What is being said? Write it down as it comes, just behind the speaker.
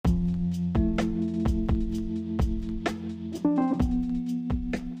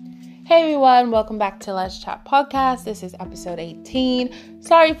Hey everyone, welcome back to Let's Chat Podcast. This is episode 18.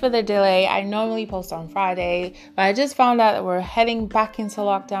 Sorry for the delay. I normally post on Friday, but I just found out that we're heading back into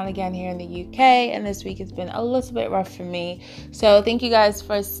lockdown again here in the UK, and this week has been a little bit rough for me. So thank you guys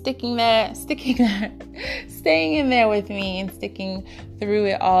for staying in there with me and sticking through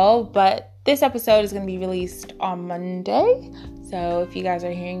it all. But this episode is going to be released on Monday. So if you guys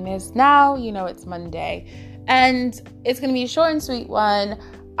are hearing this now, you know it's Monday. And it's going to be a short and sweet one.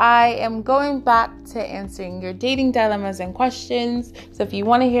 I am going back to answering your dating dilemmas and questions. So if you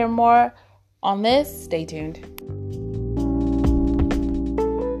want to hear more on this, stay tuned.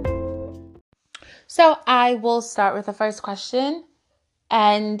 So I will start with the first question.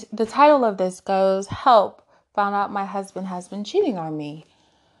 And the title of this goes, Help, found out my husband has been cheating on me.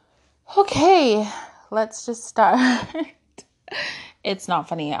 Okay, let's just start. It's not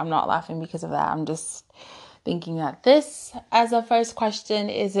funny. I'm not laughing because of that. I'm just thinking that this as a first question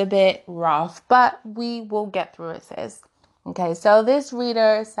is a bit rough, but we will get through it, sis. Okay, so this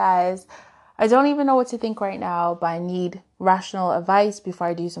reader says, I don't even know what to think right now, but I need rational advice before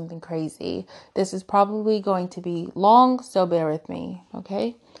I do something crazy. This is probably going to be long, so bear with me,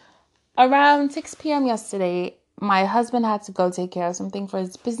 okay? Around 6 p.m. yesterday, my husband had to go take care of something for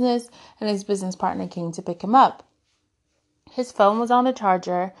his business, and his business partner came to pick him up. His phone was on the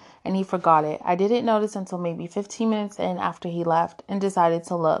charger and he forgot it. I didn't notice until maybe 15 minutes in after he left and decided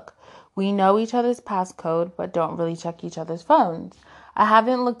to look. We know each other's passcode but don't really check each other's phones. I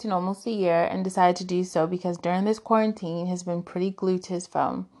haven't looked in almost a year and decided to do so because during this quarantine he's been pretty glued to his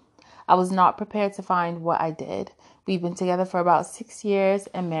phone. I was not prepared to find what I did. We've been together for about 6 years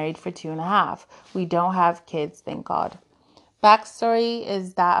and married for 2.5. We don't have kids, thank God. Backstory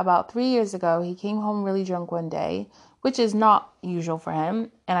is that about 3 years ago, he came home really drunk one day, which is not usual for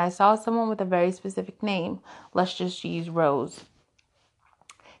him, and I saw someone with a very specific name. Let's just use Rose.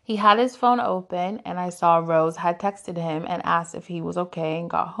 He had his phone open, and I saw Rose had texted him and asked if he was okay and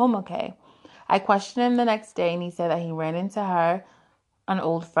got home okay. I questioned him the next day, and he said that he ran into her, an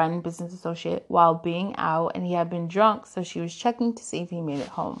old friend, business associate, while being out, and he had been drunk, so she was checking to see if he made it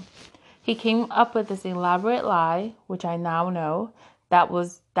home. He came up with this elaborate lie, which I now know, that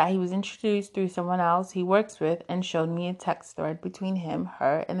he was introduced through someone else he works with, and showed me a text thread between him,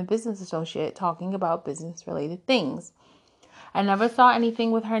 her, and the business associate talking about business-related things. I never saw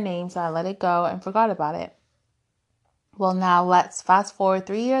anything with her name, so I let it go and forgot about it. Well, now let's fast forward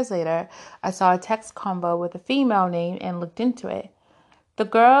 3 years later. I saw a text combo with a female name and looked into it. The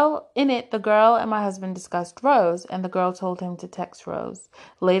girl and my husband discussed Rose, and the girl told him to text Rose.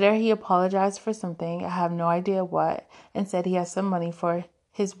 Later, he apologized for something, I have no idea what, and said he has some money for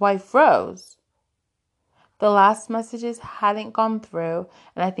his wife, Rose. The last messages hadn't gone through,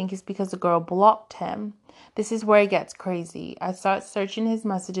 and I think it's because the girl blocked him. This is where it gets crazy. I start searching his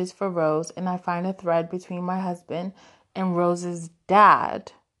messages for Rose, and I find a thread between my husband and Rose's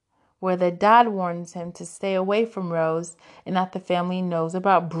dad, where the dad warns him to stay away from Rose and that the family knows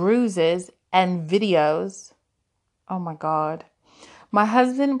about bruises and videos. Oh my God. My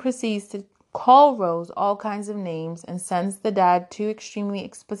husband proceeds to call Rose all kinds of names and sends the dad 2 extremely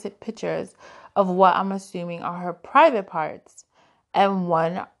explicit pictures of what I'm assuming are her private parts, and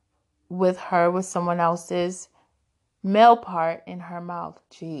one with her with someone else's male part in her mouth.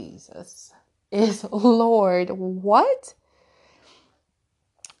 Jesus is Lord. What?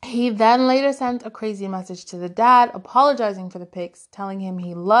 He then later sent a crazy message to the dad, apologizing for the pics, telling him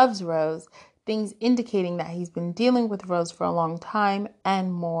he loves Rose, things indicating that he's been dealing with Rose for a long time,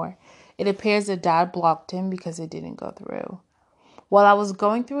 and more. It appears the dad blocked him because it didn't go through. While I was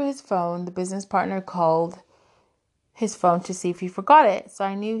going through his phone, the business partner called his phone to see if he forgot it, so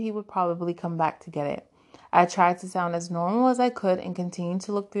I knew he would probably come back to get it. I tried to sound as normal as I could and continued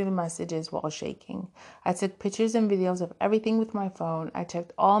to look through the messages while shaking. I took pictures and videos of everything with my phone. I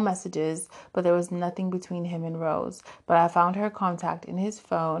checked all messages, but there was nothing between him and Rose. But I found her contact in his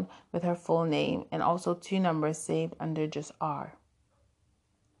phone with her full name and also 2 numbers saved under just R.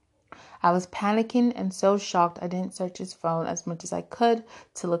 I was panicking and so shocked I didn't search his phone as much as I could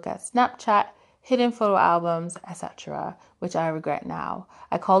to look at Snapchat, hidden photo albums, etc., which I regret now.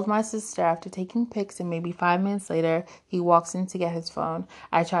 I called my sister after taking pics, and maybe 5 minutes later, he walks in to get his phone.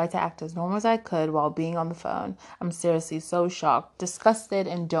 I tried to act as normal as I could while being on the phone. I'm seriously so shocked, disgusted,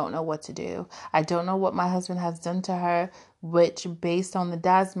 and don't know what to do. I don't know what my husband has done to her, which, based on the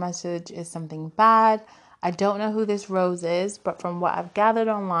dad's message, is something bad. I don't know who this Rose is, but from what I've gathered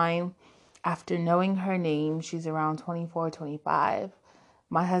online, after knowing her name, she's around 24, 25.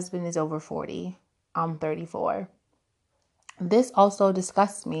 My husband is over 40. I'm 34. This also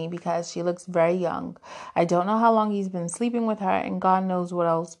disgusts me because she looks very young. I don't know how long he's been sleeping with her, and God knows what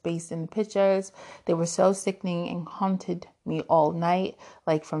else based in the pictures. They were so sickening and haunted me all night,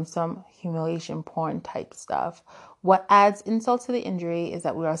 like from some humiliation porn type stuff. What adds insult to the injury is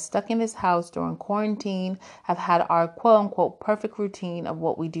that we are stuck in this house during quarantine, have had our quote unquote perfect routine of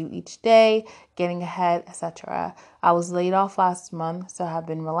what we do each day, getting ahead, etc. I was laid off last month, so have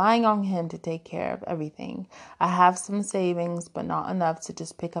been relying on him to take care of everything. I have some savings, but not enough to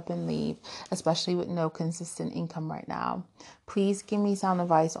just pick up and leave, especially with no consistent income right now. Please give me some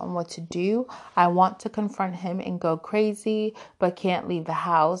advice on what to do. I want to confront him and go crazy, but can't leave the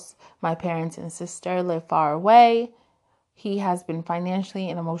house. My parents and sister live far away. He has been financially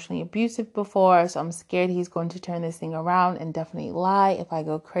and emotionally abusive before, so I'm scared he's going to turn this thing around and definitely lie if I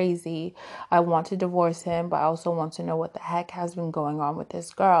go crazy. I want to divorce him, but I also want to know what the heck has been going on with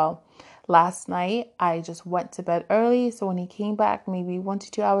this girl. Last night, I just went to bed early, so when he came back, maybe 1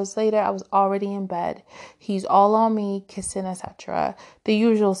 to 2 hours later, I was already in bed. He's all on me, kissing, etc. The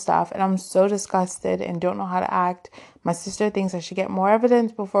usual stuff, and I'm so disgusted and don't know how to act. My sister thinks I should get more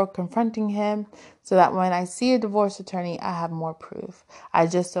evidence before confronting him so that when I see a divorce attorney, I have more proof. I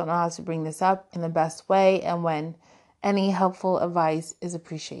just don't know how to bring this up in the best way, and when any helpful advice is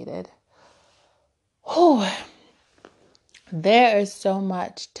appreciated. Whew. There is so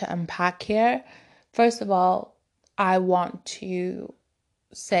much to unpack here. First of all, I want to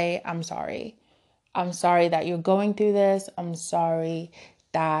say I'm sorry. I'm sorry that you're going through this. I'm sorry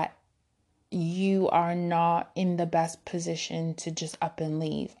that you are not in the best position to just up and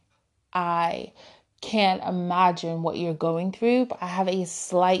leave. I can't imagine what you're going through, but I have a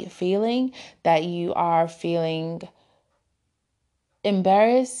slight feeling that you are feeling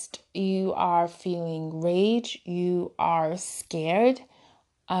embarrassed, you are feeling rage, you are scared,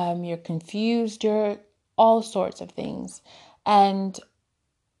 you're confused, you're all sorts of things. And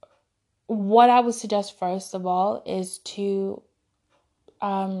what I would suggest first of all is to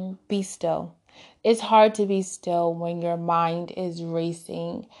be still. It's hard to be still when your mind is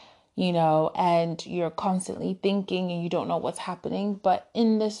racing, and you're constantly thinking and you don't know what's happening. But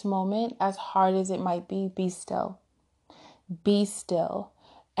in this moment, as hard as it might be still. Be still.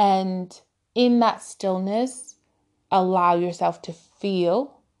 And in that stillness, allow yourself to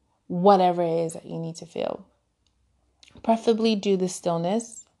feel whatever it is that you need to feel. Preferably do the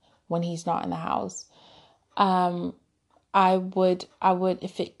stillness when he's not in the house. I would,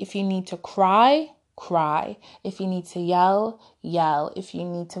 if you need to cry. If you need to yell. If you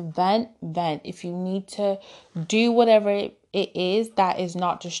need to vent. If you need to do whatever it is that is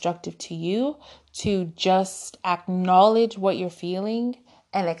not destructive to you, to just acknowledge what you're feeling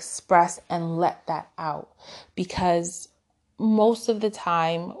and express and let that out. Because most of the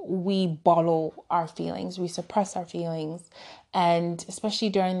time we bottle our feelings, we suppress our feelings. And especially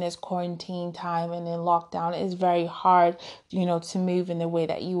during this quarantine time and in lockdown, it's very hard, to move in the way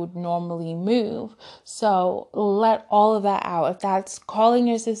that you would normally move. So let all of that out. If that's calling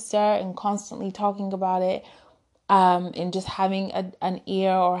your sister and constantly talking about it, and just having an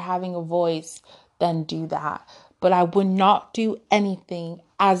ear or having a voice, then do that. But I would not do anything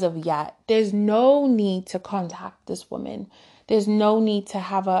as of yet. There's no need to contact this woman. There's no need to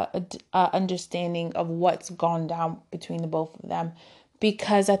have a understanding of what's gone down between the both of them.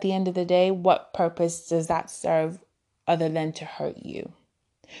 Because at the end of the day, what purpose does that serve other than to hurt you?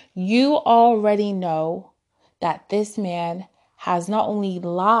 You already know that this man has not only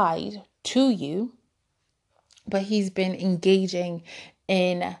lied to you, but he's been engaging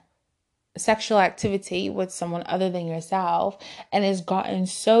in sexual activity with someone other than yourself, and it's gotten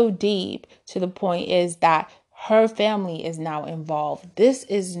so deep to the point is that her family is now involved. This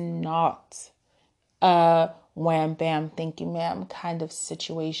is not a wham bam thank you ma'am kind of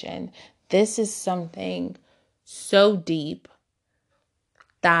situation. This is something so deep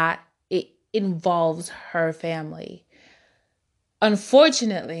that it involves her family.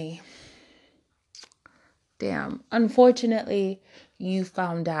 Unfortunately, you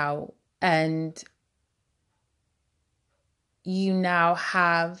found out, and you now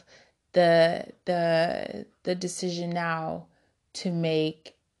have the decision now to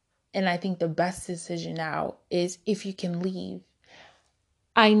make. And I think the best decision now is if you can leave.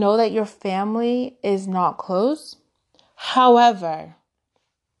 I know that your family is not close. However,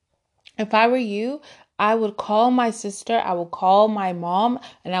 if I were you, I would call my sister, I would call my mom,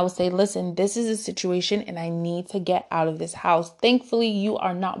 and I would say, listen, this is a situation and I need to get out of this house. Thankfully, you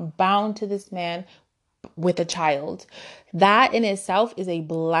are not bound to this man with a child. That in itself is a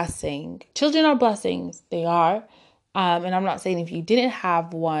blessing. Children are blessings. They are. And I'm not saying if you didn't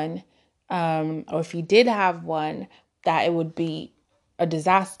have one, or if you did have one, that it would be a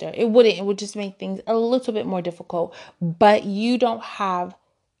disaster. It wouldn't. It would just make things a little bit more difficult. But you don't have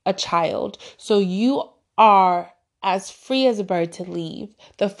a child. So you are as free as a bird to leave.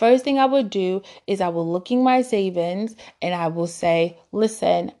 The first thing I would do is I will look in my savings and I will say,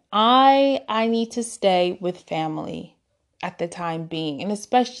 listen, I need to stay with family at the time being. And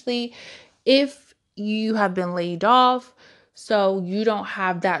especially if you have been laid off, so you don't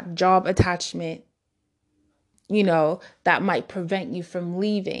have that job attachment, that might prevent you from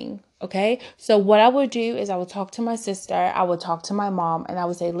leaving. Okay. So what I would do is I would talk to my sister, I would talk to my mom, and I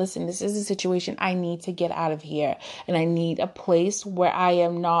would say, listen, this is a situation. I need to get out of here. And I need a place where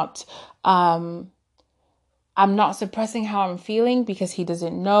I'm not suppressing how I'm feeling, because he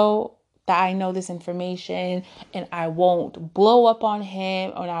doesn't know that I know this information, and I won't blow up on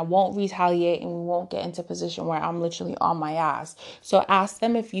him, and I won't retaliate, and we won't get into a position where I'm literally on my ass. So ask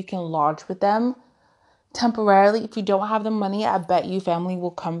them if you can lodge with them temporarily. If you don't have the money, I bet you family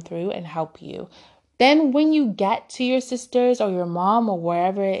will come through and help you. Then when you get to your sisters or your mom or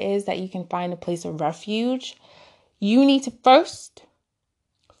wherever it is that you can find a place of refuge, you need to first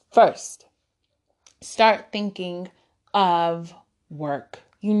start thinking of work.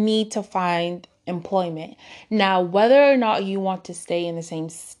 You need to find employment. Now, whether or not you want to stay in the same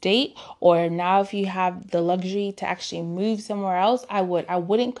state, or now if you have the luxury to actually move somewhere else, I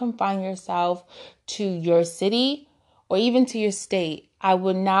wouldn't confine yourself to your city or even to your state. I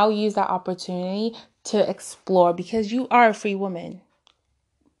would now use that opportunity to explore, because you are a free woman.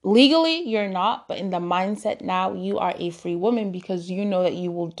 Legally, you're not, but in the mindset now, you are a free woman, because you know that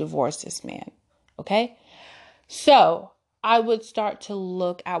you will divorce this man. Okay? So I would start to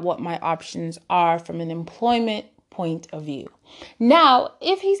look at what my options are from an employment point of view. Now,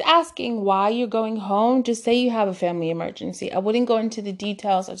 if he's asking why you're going home, just say you have a family emergency. I wouldn't go into the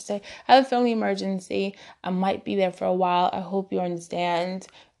details. I'd say, I have a family emergency. I might be there for a while. I hope you understand.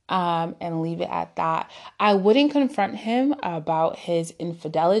 And leave it at that. I wouldn't confront him about his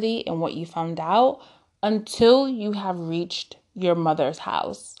infidelity and what you found out until you have reached your mother's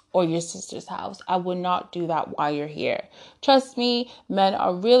house or your sister's house. I would not do that while you're here. Trust me, men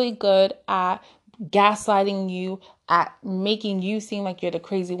are really good at gaslighting you, at making you seem like you're the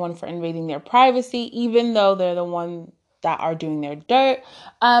crazy one for invading their privacy, even though they're the one that are doing their dirt,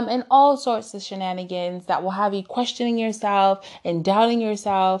 and all sorts of shenanigans that will have you questioning yourself and doubting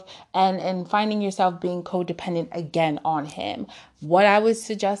yourself, and finding yourself being codependent again on him. What I would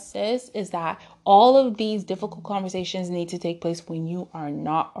suggest is that all of these difficult conversations need to take place when you are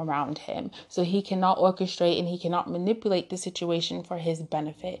not around him. So he cannot orchestrate and he cannot manipulate the situation for his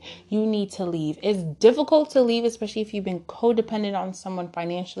benefit. You need to leave. It's difficult to leave, especially if you've been codependent on someone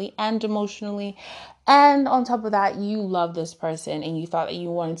financially and emotionally. And on top of that, you love this person and you thought that you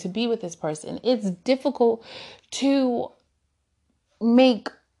wanted to be with this person. It's difficult to make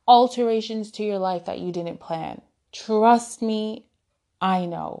alterations to your life that you didn't plan. Trust me, I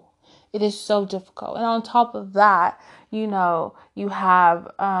know. It is so difficult. And on top of that, you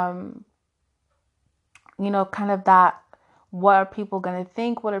have, kind of that, what are people going to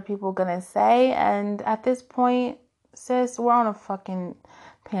think? What are people going to say? And at this point, sis, we're on a fucking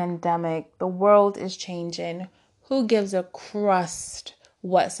pandemic. The world is changing. Who gives a crust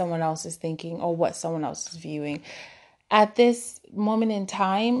what someone else is thinking or what someone else is viewing? At this moment in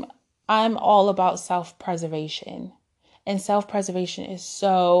time, I'm all about self-preservation. And self-preservation is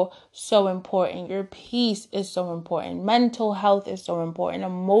so, so important. Your peace is so important. Mental health is so important.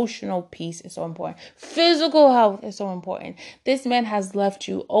 Emotional peace is so important. Physical health is so important. This man has left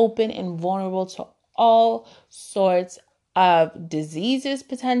you open and vulnerable to all sorts of diseases,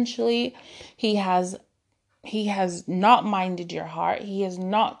 potentially. He has not minded your heart. He has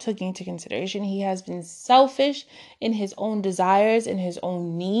not taken into consideration. He has been selfish in his own desires and his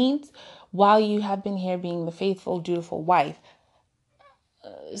own needs, while you have been here being the faithful, dutiful wife.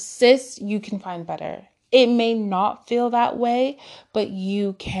 Sis, you can find better. It may not feel that way, but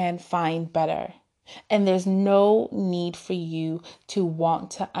you can find better. And there's no need for you to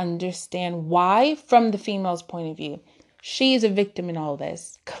want to understand why from the female's point of view. She is a victim in all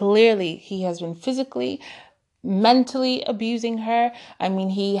this. Clearly, he has been physically, mentally abusing her. I mean,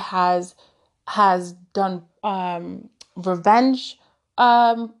 he has done revenge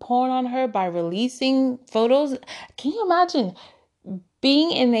porn on her by releasing photos. Can you imagine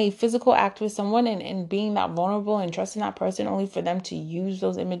being in a physical act with someone and being that vulnerable and trusting that person only for them to use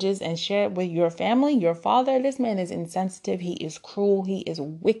those images and share it with your family, your father? This man is insensitive. He is cruel. He is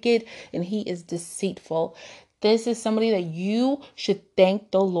wicked, and he is deceitful. This is somebody that you should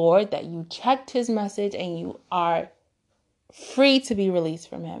thank the Lord that you checked his message and you are free to be released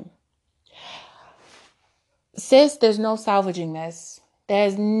from him. sis, there's no salvaging this.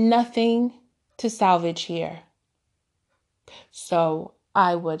 There's nothing to salvage here. So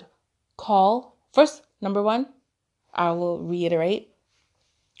I would call. First, number one, I will reiterate,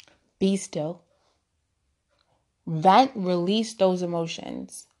 be still. Vent, release those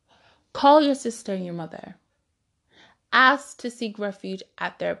emotions. Call your sister and your mother. Ask to seek refuge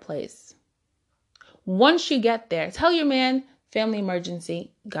at their place. Once you get there, tell your man, family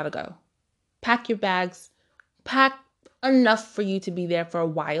emergency, gotta go. Pack your bags. Pack enough for you to be there for a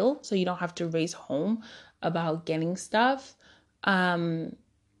while so you don't have to race home about getting stuff. And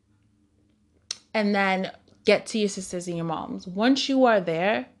then get to your sisters and your moms. Once you are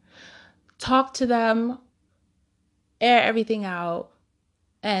there, talk to them, air everything out,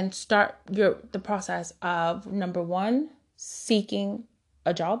 and start the process of, number one, seeking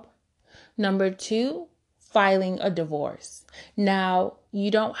a job. Number two, filing a divorce. Now,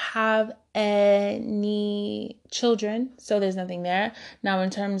 you don't have any children, so there's nothing there. Now, in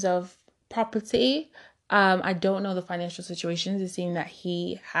terms of property, I don't know the financial situations. It seems that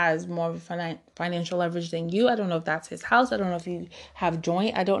he has more of a financial leverage than you. I don't know if that's his house. I don't know if you have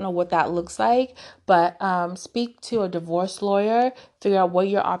joint. I don't know what that looks like. But speak to a divorce lawyer. Figure out what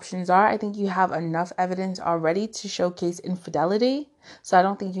your options are. I think you have enough evidence already to showcase infidelity. So I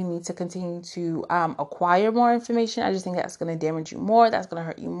don't think you need to continue to acquire more information. I just think that's going to damage you more. That's going to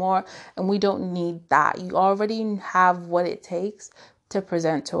hurt you more. And we don't need that. You already have what it takes to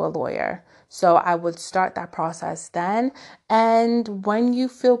present to a lawyer. So I would start that process then. And when you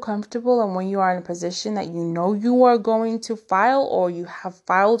feel comfortable and when you are in a position that you know you are going to file or you have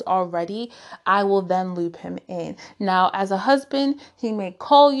filed already, I will then loop him in. Now, as a husband, he may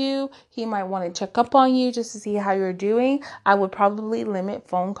call you. He might want to check up on you just to see how you're doing. I would probably limit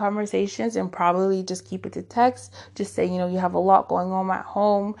phone conversations and probably just keep it to text. Just say, you have a lot going on at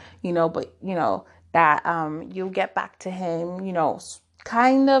home, but that you'll get back to him,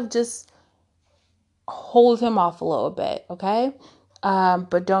 kind of just hold him off a little bit, okay?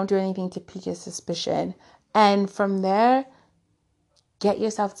 But don't do anything to pique his suspicion. And from there, get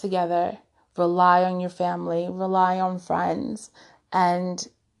yourself together, rely on your family, rely on friends, and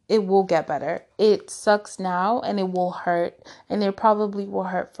it will get better. It sucks now and it will hurt, and it probably will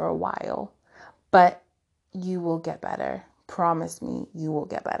hurt for a while, but you will get better. Promise me, you will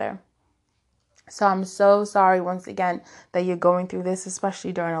get better. So I'm so sorry once again that you're going through this,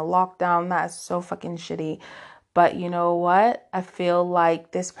 especially during a lockdown. That's so fucking shitty. But you know what? I feel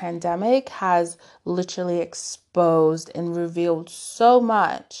like this pandemic has literally exposed and revealed so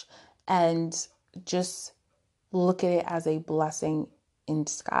much. And just look at it as a blessing in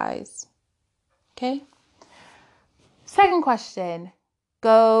disguise. Okay? Second question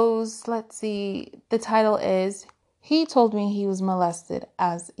goes, let's see. The title is, he told me he was molested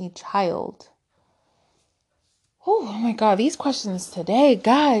as a child. Oh my God, these questions today,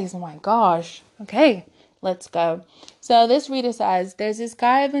 guys. Oh my gosh. Okay, let's go. So this reader says, there's this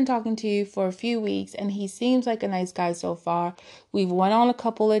guy I've been talking to for a few weeks and he seems like a nice guy so far. We've went on a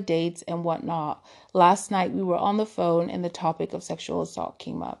couple of dates and whatnot. Last night we were on the phone and the topic of sexual assault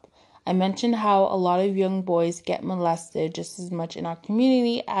came up. I mentioned how a lot of young boys get molested just as much in our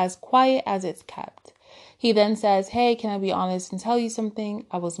community as quiet as it's kept. He then says, hey, can I be honest and tell you something?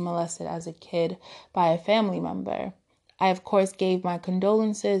 I was molested as a kid by a family member. I, of course, gave my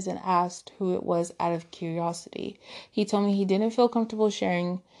condolences and asked who it was out of curiosity. He told me he didn't feel comfortable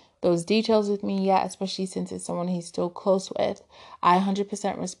sharing those details with me yet, especially since it's someone he's still close with. I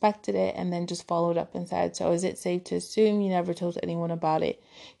 100% respected it and then just followed up and said, so is it safe to assume you never told anyone about it?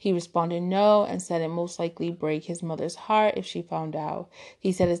 He responded no and said it most likely break his mother's heart if she found out.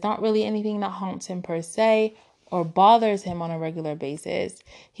 He said it's not really anything that haunts him per se or bothers him on a regular basis.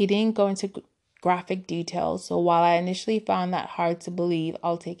 He didn't go into graphic details, so while I initially found that hard to believe,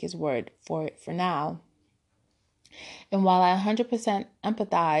 I'll take his word for it for now. And while I 100%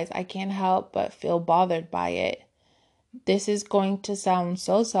 empathize, I can't help but feel bothered by it. This is going to sound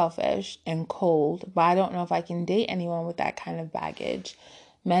so selfish and cold, but I don't know if I can date anyone with that kind of baggage.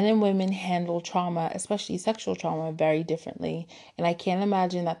 Men and women handle trauma, especially sexual trauma, very differently, and I can't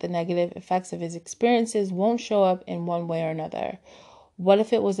imagine that the negative effects of his experiences won't show up in one way or another. What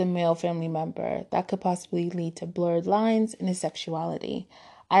if it was a male family member? That could possibly lead to blurred lines in his sexuality.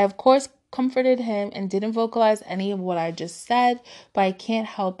 I, of course, comforted him and didn't vocalize any of what I just said, but I can't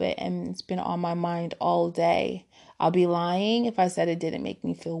help it, and it's been on my mind all day. I'll be lying if I said it didn't make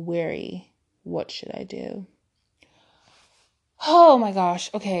me feel weary. What should I do? Oh my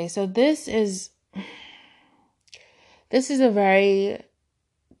gosh. Okay, so this is a very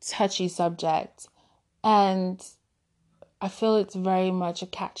touchy subject, and I feel it's very much a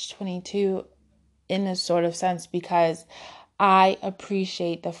catch-22 in a sort of sense because I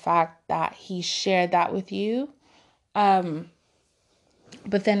appreciate the fact that he shared that with you.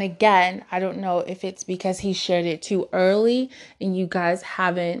 But then again, I don't know if it's because he shared it too early and you guys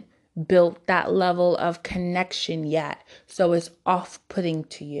haven't built that level of connection yet. So it's off-putting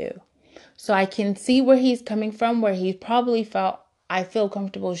to you. So I can see where he's coming from, where he probably felt, I feel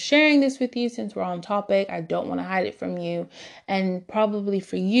comfortable sharing this with you since we're on topic. I don't want to hide it from you. And probably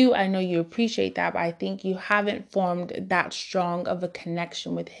for you, I know you appreciate that, but I think you haven't formed that strong of a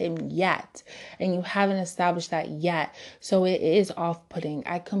connection with him yet. And you haven't established that yet. So it is off-putting.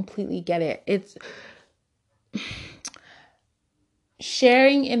 I completely get it. It's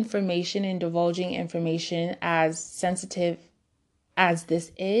sharing information and divulging information as sensitive as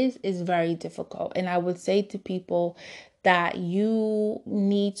this is very difficult. And I would say to people that you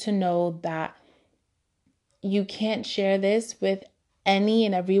need to know that you can't share this with any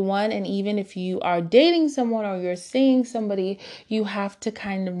and everyone. And even if you are dating someone or you're seeing somebody, you have to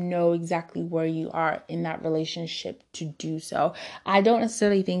kind of know exactly where you are in that relationship to do so. I don't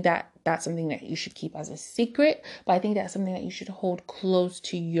necessarily think that that's something that you should keep as a secret, but I think that's something that you should hold close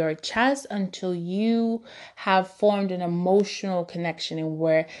to your chest until you have formed an emotional connection and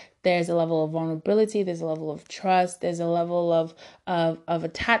where there's a level of vulnerability, there's a level of trust, there's a level of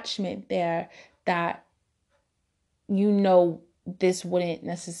attachment there that this wouldn't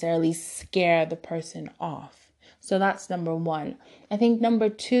necessarily scare the person off. So that's number one. I think number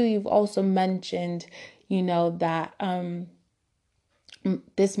two, you've also mentioned, that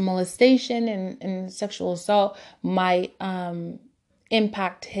this molestation and sexual assault might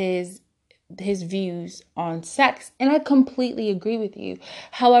impact his views on sex. And I completely agree with you.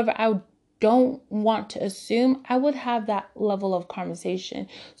 However, I don't want to assume I would have that level of conversation.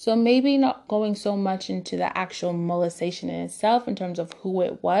 So maybe not going so much into the actual molestation in itself in terms of who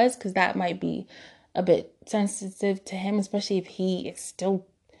it was, because that might be a bit sensitive to him, especially if he is still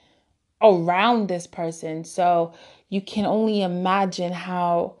around this person. So you can only imagine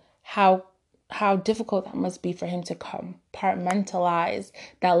how difficult that must be for him to compartmentalize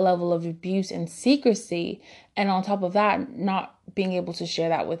that level of abuse and secrecy. And on top of that, not being able to share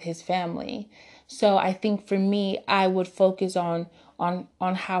that with his family. So I think for me, I would focus on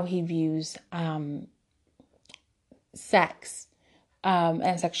how he views sex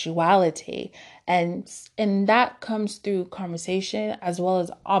and sexuality. And that comes through conversation as well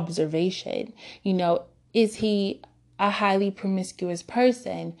as observation. Is he a highly promiscuous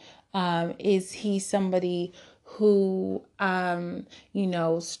person? Is he somebody who,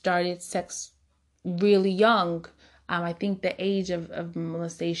 started sex really young? I think the age of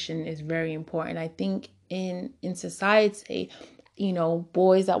molestation is very important. I think in society,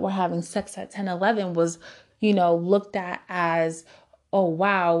 boys that were having sex at 10, 11 was, looked at as, oh,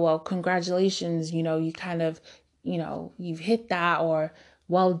 wow, well, congratulations, you kind of, you've hit that, or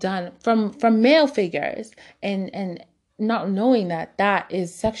well done from male figures, and not knowing that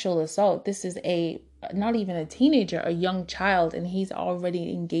is sexual assault. This is not even a teenager, a young child, and he's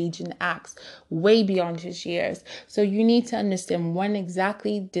already engaged in acts way beyond his years. So you need to understand when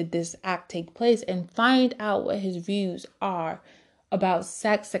exactly did this act take place and find out what his views are about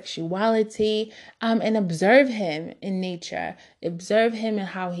sex, sexuality, and observe him in nature. Observe him and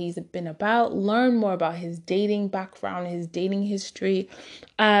how he's been about. Learn more about his dating background, his dating history,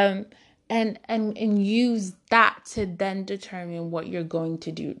 and use that to then determine what you're going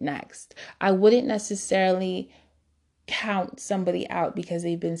to do next. I wouldn't necessarily count somebody out because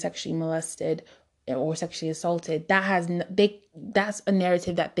they've been sexually molested or sexually assaulted. That's a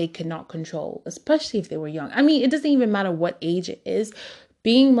narrative that they cannot control, especially if they were young. I mean, it doesn't even matter what age it is.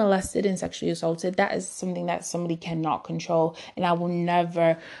 Being molested and sexually assaulted, that is something that somebody cannot control, and I will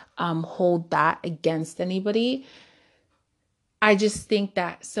never hold that against anybody. I just think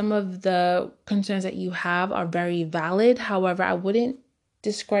that some of the concerns that you have are very valid. However, I wouldn't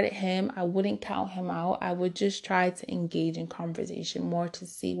discredit him. I wouldn't count him out. I would just try to engage in conversation more to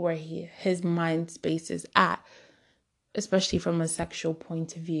see where his mind space is at, especially from a sexual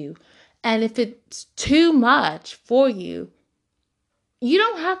point of view. And if it's too much for you, you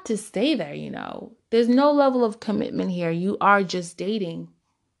don't have to stay there, There's no level of commitment here. You are just dating.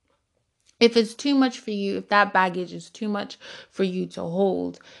 If it's too much for you, if that baggage is too much for you to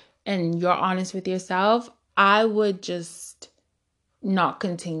hold and you're honest with yourself, I would just not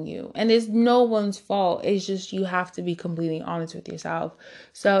continue. And it's no one's fault. It's just you have to be completely honest with yourself.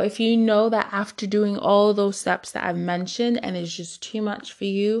 So if you know that after doing all those steps that I've mentioned and it's just too much for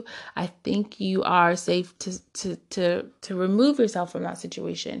you, I think you are safe to remove yourself from that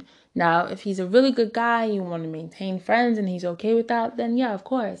situation. Now, if he's a really good guy, you want to maintain friends and he's okay with that, then yeah, of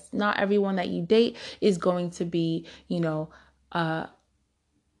course. Not everyone that you date is going to be,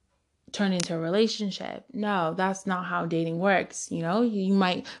 turn into a relationship. No, that's not how dating works. You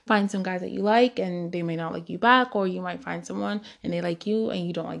might find some guys that you like and they may not like you back, or you might find someone and they like you and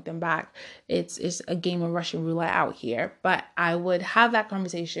you don't like them back. It's a game of Russian roulette out here. But I would have that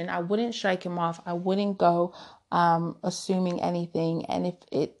conversation. I wouldn't strike him off. I wouldn't go assuming anything. And if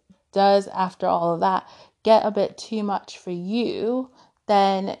it does, after all of that, get a bit too much for you,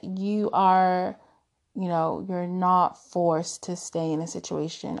 then you're not forced to stay in a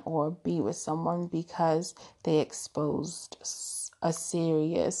situation or be with someone because they exposed a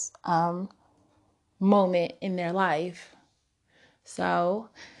serious moment in their life. So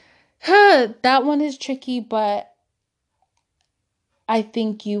that one is tricky, but I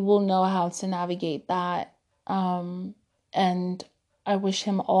think you will know how to navigate that. And I wish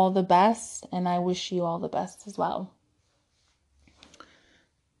him all the best, and I wish you all the best as well.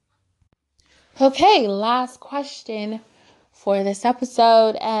 Okay, last question for this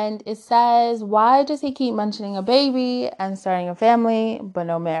episode, and it says, why does he keep mentioning a baby and starting a family, but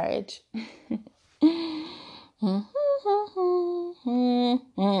no marriage?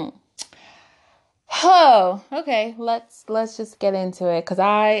 Oh, okay, let's just get into it, because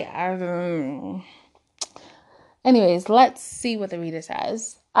anyways, let's see what the reader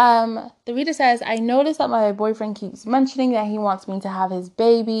says. The reader says, I noticed that my boyfriend keeps mentioning that he wants me to have his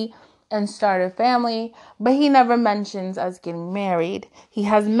baby and start a family, but he never mentions us getting married. He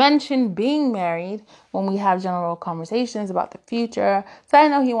has mentioned being married when we have general conversations about the future, so I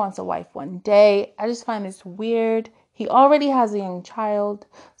know he wants a wife one day. I just find this weird. He already has a young child,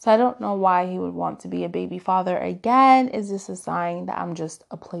 so I don't know why he would want to be a baby father again. Is this a sign that I'm just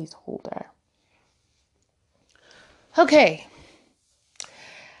a placeholder? Okay.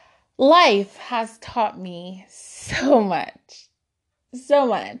 Life has taught me so much.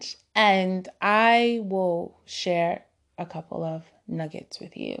 And I will share a couple of nuggets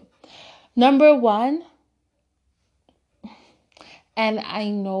with you. Number one, and I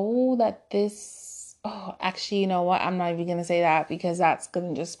know that actually, you know what? I'm not even going to say that because that's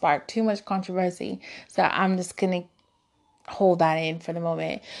going to just spark too much controversy. So I'm just going to hold that in for the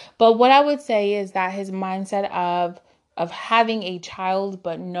moment. But what I would say is that his mindset of having a child,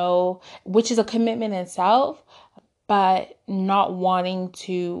 which is a commitment in itself, but not wanting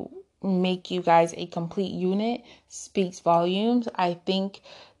to make you guys a complete unit speaks volumes. I think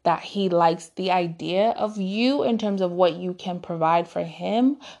that he likes the idea of you in terms of what you can provide for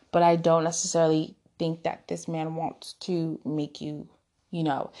him, but I don't necessarily think that this man wants to make you,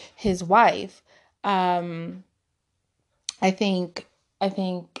 his wife. I think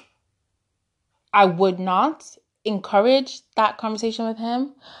I would not encourage that conversation with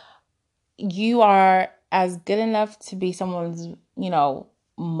him. You are as good enough to be someone's,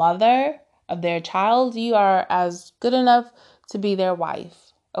 mother of their child. You are as good enough to be their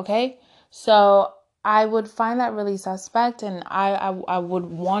wife. Okay? So I would find that really suspect, and I would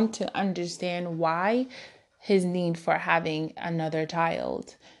want to understand why his need for having another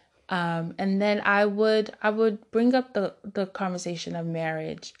child. And then I would bring up the conversation of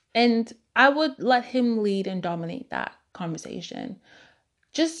marriage, and I would let him lead and dominate that conversation,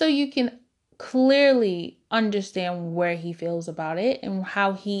 just so you can clearly understand where he feels about it and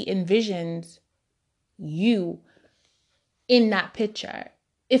how he envisions you in that picture,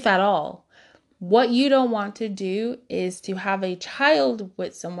 if at all. What you don't want to do is to have a child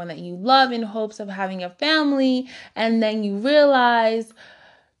with someone that you love in hopes of having a family, and then you realize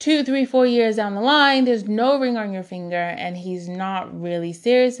 2, 3, 4 years down the line, there's no ring on your finger, and he's not really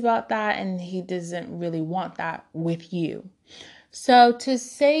serious about that, and he doesn't really want that with you. So to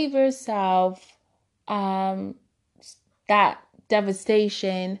save yourself that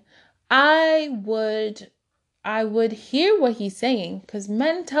devastation, I would hear what he's saying, because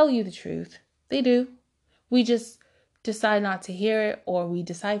men tell you the truth. They do. We just decide not to hear it, or we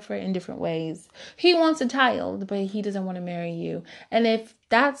decipher it in different ways. He wants a child, but he doesn't want to marry you. And if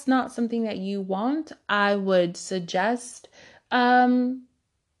that's not something that you want, I would suggest I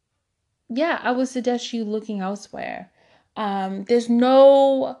would suggest you looking elsewhere. There's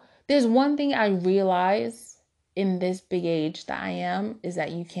one thing I realize in this big age that I am, is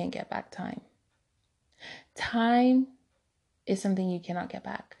that you can't get back time. Time is something you cannot get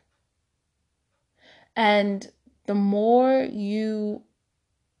back. And the more you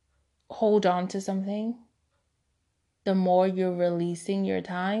hold on to something, the more you're releasing your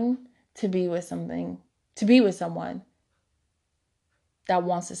time to be with someone that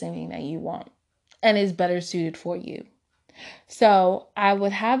wants the same thing that you want and is better suited for you. So I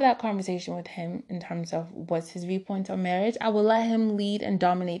would have that conversation with him in terms of what's his viewpoint on marriage. I will let him lead and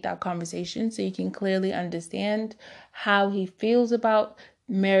dominate that conversation so you can clearly understand how he feels about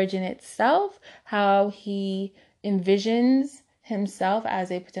marriage in itself, how he envisions himself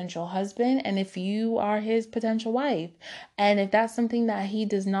as a potential husband, and if you are his potential wife. And if that's something that he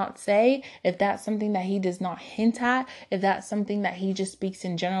does not say, if that's something that he does not hint at, if that's something that he just speaks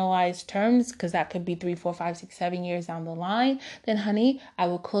in generalized terms, because that could be 3, 4, 5, 6, 7 years down the line, then honey, I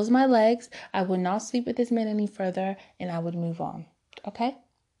will close my legs, I would not sleep with this man any further, and I would move on. Okay?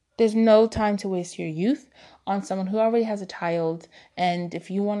 There's no time to waste your youth on someone who already has a child. And if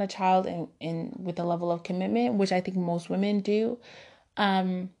you want a child in with a level of commitment, which I think most women do,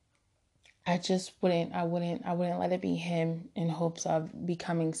 I just wouldn't let it be him in hopes of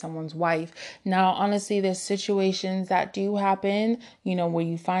becoming someone's wife. Now, honestly, there's situations that do happen, where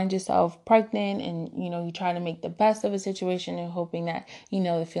you find yourself pregnant and, you try to make the best of a situation and hoping that,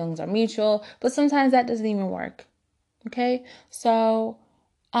 the feelings are mutual, but sometimes that doesn't even work. Okay. So,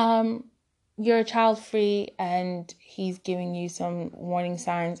 you're child free and he's giving you some warning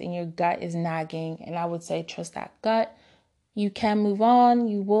signs and your gut is nagging. And I would say, trust that gut. You can move on.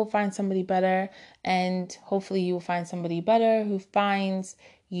 You will find somebody better. And hopefully you will find somebody better who finds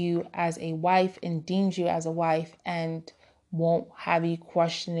you as a wife and deems you as a wife and won't have you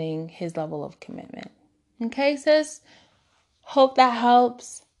questioning his level of commitment. Okay, sis? Hope that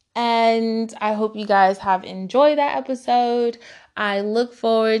helps. And I hope you guys have enjoyed that episode. I look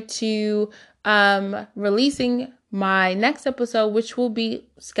forward to releasing my next episode, which will be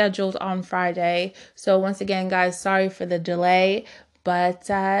scheduled on Friday. So once again, guys, sorry for the delay, but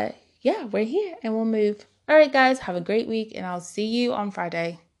yeah, we're here and we'll move. All right, guys, have a great week and I'll see you on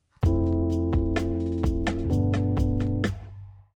Friday.